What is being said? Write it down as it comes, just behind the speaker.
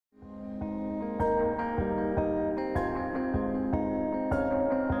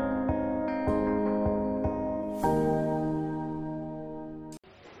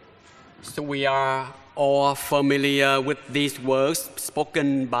So we are all familiar with these words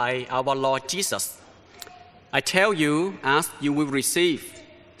spoken by our Lord Jesus. I tell you, ask, you will receive.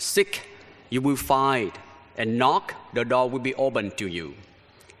 Seek, you will find. And knock, the door will be opened to you.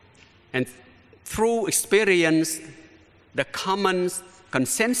 And through experience, the common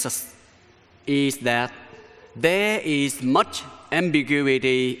consensus is that there is much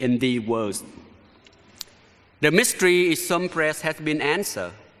ambiguity in these words. The mystery is some prayers have been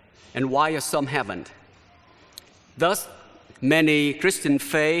answered, and why some haven't. Thus, many Christian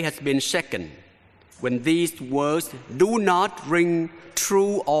faith has been shaken when these words do not ring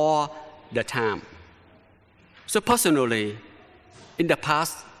true all the time. So personally, in the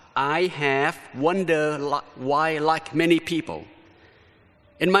past, I have wondered why, like many people,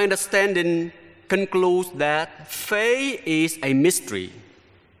 and my understanding concludes that faith is a mystery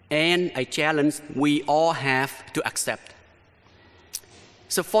and a challenge we all have to accept.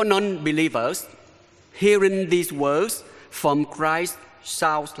 So for non-believers, hearing these words from Christ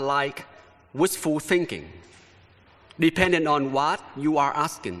sounds like wishful thinking, depending on what you are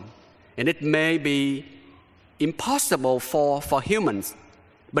asking. And it may be impossible for humans,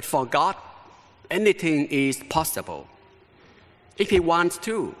 but for God, anything is possible. If He wants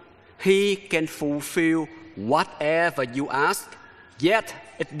to, He can fulfill whatever you ask, yet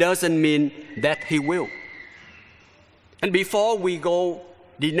it doesn't mean that He will. And before we go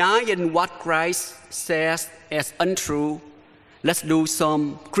denying what Christ says as untrue, let's do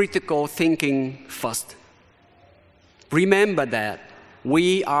some critical thinking first. Remember that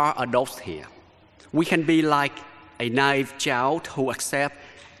we are adults here. We can be like a naive child who accepts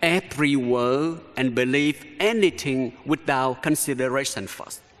every word and believe anything without consideration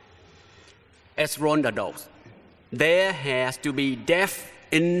first. As grown adults, there has to be depth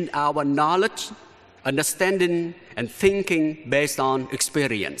in our knowledge, understanding, and thinking based on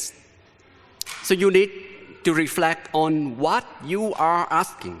experience. So you need to reflect on what you are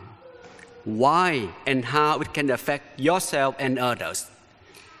asking, why and how it can affect yourself and others.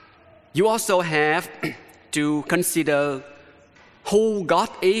 You also have to consider who God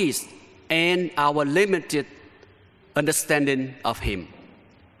is and our limited understanding of Him.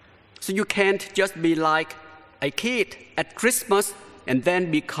 So you can't just be like a kid at Christmas and then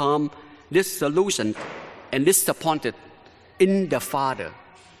become disillusioned and disappointed in the Father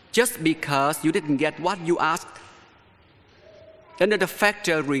just because you didn't get what you asked. Another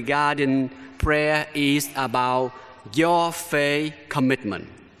factor regarding prayer is about your faith commitment.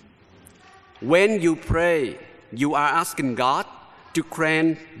 When you pray, you are asking God to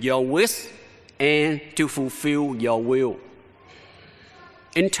grant your wish and to fulfill your will.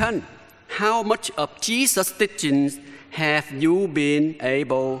 In turn, how much of Jesus' teachings have you been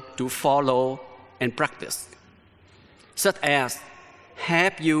able to follow and practice? Such as,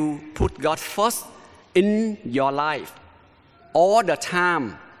 have you put God first in your life all the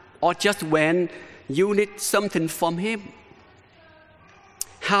time, or just when you need something from Him?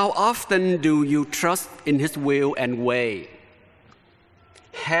 How often do you trust in His will and way?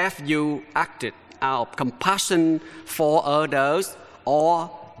 Have you acted out of compassion for others,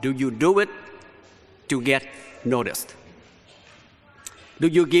 or do you do it to get noticed? Do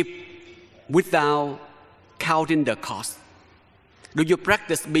you give without counting the cost? Do you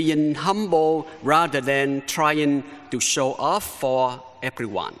practice being humble rather than trying to show off for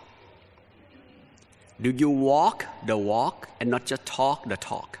everyone? Do you walk the walk and not just talk the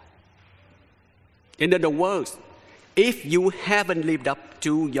talk? In other words, if you haven't lived up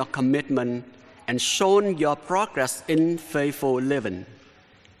to your commitment and shown your progress in faithful living,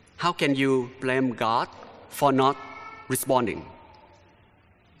 how can you blame God for not responding?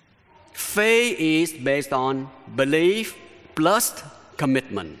 Faith is based on belief plus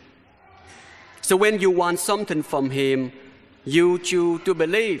commitment. So when you want something from Him, you choose to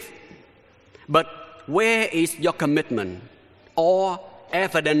believe. But where is your commitment or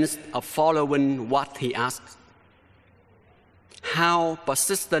evidence of following what He asks? How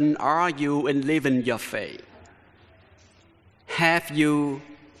persistent are you in living your faith? Have you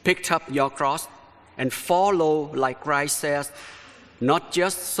picked up your cross and follow like Christ says, not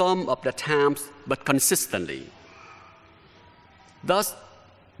just some of the times, but consistently? Thus,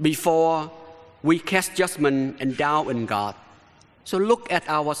 before we cast judgment and doubt in God, so look at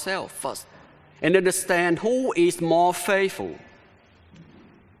ourselves first and understand who is more faithful.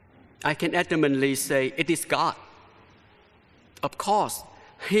 I can adamantly say it is God. Of course,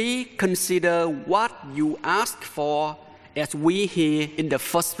 He considers what you ask for, as we hear in the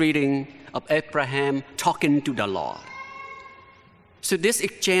first reading of Abraham talking to the Lord. So this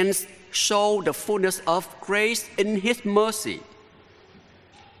exchange shows the fullness of grace in His mercy.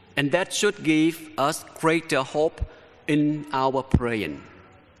 And that should give us greater hope in our praying.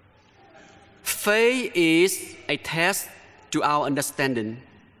 Faith is a test to our understanding,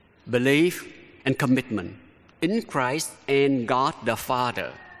 belief, and commitment in Christ and God the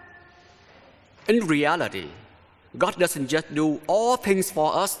Father. In reality, God doesn't just do all things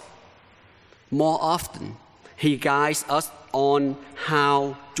for us. More often, He guides us on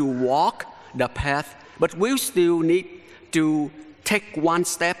how to walk the path, but we still need to take one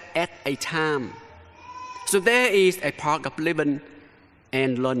step at a time. So there is a part of living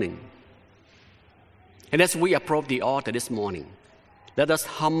and learning. And as we approach the altar this morning, let us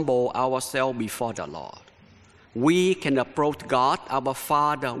humble ourselves before the Lord. We can approach God, our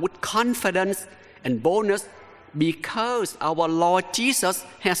Father, with confidence and boldness because our Lord Jesus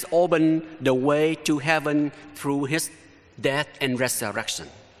has opened the way to heaven through His death and resurrection.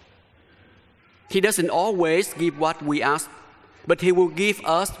 He doesn't always give what we ask, but He will give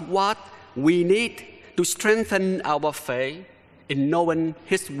us what we need to strengthen our faith in knowing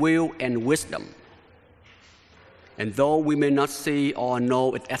His will and wisdom. And though we may not see or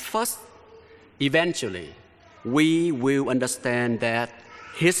know it at first, eventually we will understand that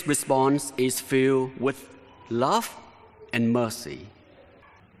His response is filled with love and mercy.